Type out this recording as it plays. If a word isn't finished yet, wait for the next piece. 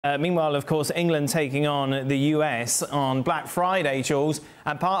Meanwhile, of course, England taking on the US on Black Friday, Jules,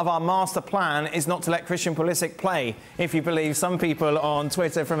 and part of our master plan is not to let Christian Pulisic play. If you believe some people on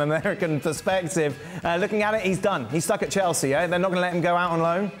Twitter from American perspective, looking at it, he's done. He's stuck at Chelsea, eh? They're not going to let him go out on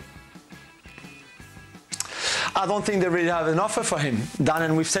loan? I don't think they really have an offer for him, Dan,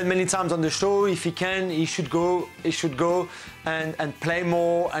 and we've said many times on the show, if he can, he should go and play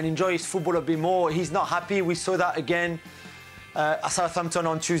more and enjoy his football a bit more. He's not happy. We saw that again at Southampton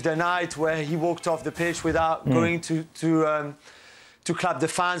on Tuesday night, where he walked off the pitch without going to clap the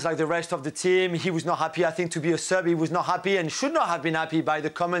fans like the rest of the team. He was not happy. I think to be a sub, he was not happy and should not have been happy by the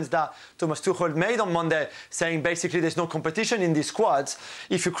comments that Thomas Tuchel made on Monday, saying basically there's no competition in these squads.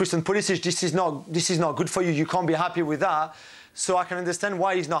 If you're Christian Pulisic, this is not good for you. You can't be happy with that. So I can understand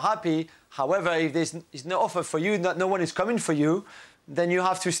why he's not happy. However, if there's no offer for you, no one is coming for you, then you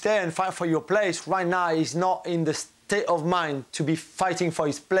have to stay and fight for your place. Right now, he's not in the state of mind to be fighting for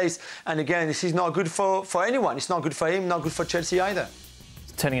his place. And again, this is not good for anyone. It's not good for him, not good for Chelsea either.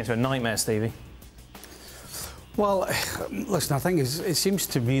 It's turning into a nightmare, Stevie. Well, listen, I think it seems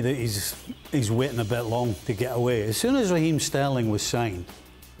to me that he's waiting a bit long to get away. As soon as Raheem Sterling was signed,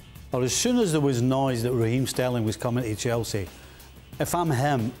 or as soon as there was noise that Raheem Sterling was coming to Chelsea, if I'm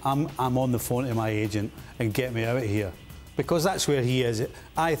him, I'm on the phone to my agent and get me out of here. Because that's where he is.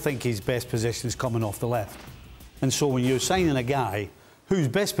 I think his best position is coming off the left. And so when you're signing a guy whose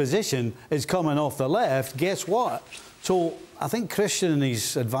best position is coming off the left, guess what? So I think Christian and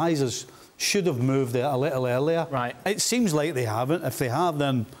his advisors should have moved it a little earlier. Right. It seems like they haven't. If they have,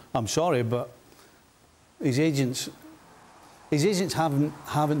 then I'm sorry, but his agents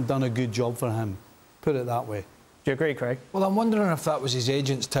haven't done a good job for him. Put it that way. Do you agree, Craig? Well, I'm wondering if that was his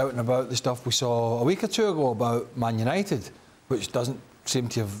agents touting about the stuff we saw a week or two ago about Man United, which doesn't seem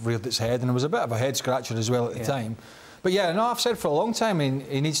to have reared its head, and it was a bit of a head scratcher as well at the time. But yeah, no, I've said for a long time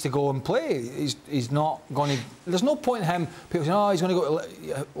he needs to go and play. He's not going to. There's no point in him. People saying, "Oh, he's going to go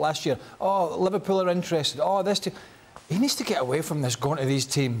to last year. Oh, Liverpool are interested. Oh, this team." He needs to get away from this, going to these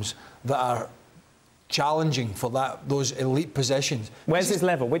teams that are challenging for those elite positions. Where's his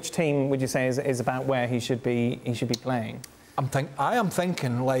level? Which team would you say is about where he should be playing? I am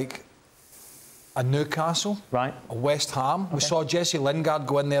thinking like a Newcastle, right? A West Ham. Okay. We saw Jesse Lingard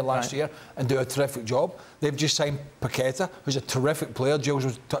go in there last year and do a terrific job. They've just signed Paqueta, who's a terrific player. Jules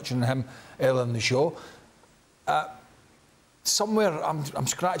was touching him earlier in the show. Somewhere, I'm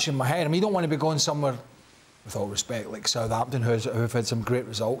scratching my head. I mean, you don't want to be going somewhere, with all respect, like Southampton, who've had some great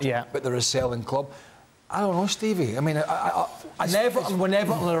results, but they're a selling club. I don't know, Stevie. I mean, when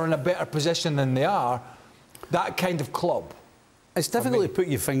Everton are in a better position than they are, that kind of club. It's difficult to put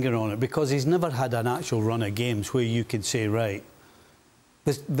your finger on it because he's never had an actual run of games where you can say, right,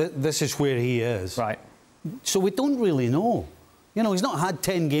 this is where he is. Right. So we don't really know. You know, he's not had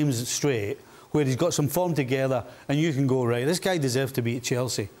 10 games straight where he's got some form together and you can go, right, this guy deserves to be at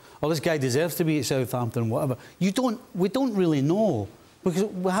Chelsea or this guy deserves to be at Southampton, whatever. We don't really know because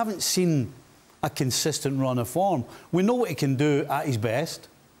we haven't seen a consistent run of form. We know what he can do at his best,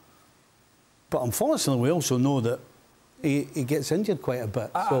 but unfortunately we also know that he gets injured quite a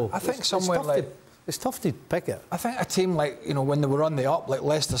bit. I think somewhere like... It's tough to pick it. I think a team like, you know, when they were on the up, like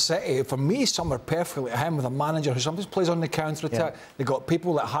Leicester City, for me, somewhere perfectly at him with a manager who sometimes plays on the counter-attack. They've got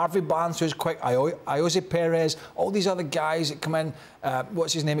people like Harvey Barnes, who's quick, Iose Perez, all these other guys that come in.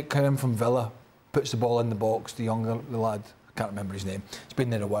 What's his name? It came in from Villa, puts the ball in the box, the lad. I can't remember his name. He's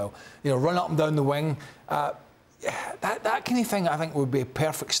been there a while. You know, run up and down the wing. That kind of thing, I think, would be a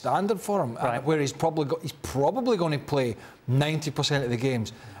perfect standard for him. Right. Where he's probably going to play 90% of the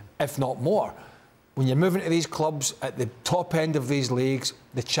games, if not more. When you're moving to these clubs at the top end of these leagues,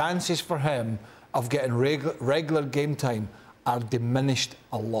 the chances for him of getting regular game time are diminished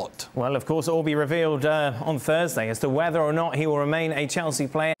a lot. Well, of course, it will all be revealed on Thursday as to whether or not he will remain a Chelsea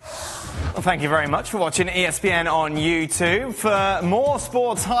player. Well, thank you very much for watching ESPN on YouTube. For more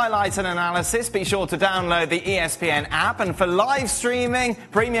sports highlights and analysis, be sure to download the ESPN app. And for live streaming,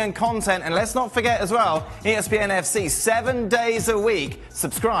 premium content, and let's not forget as well, ESPN FC 7 days a week.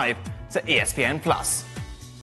 Subscribe to ESPN+.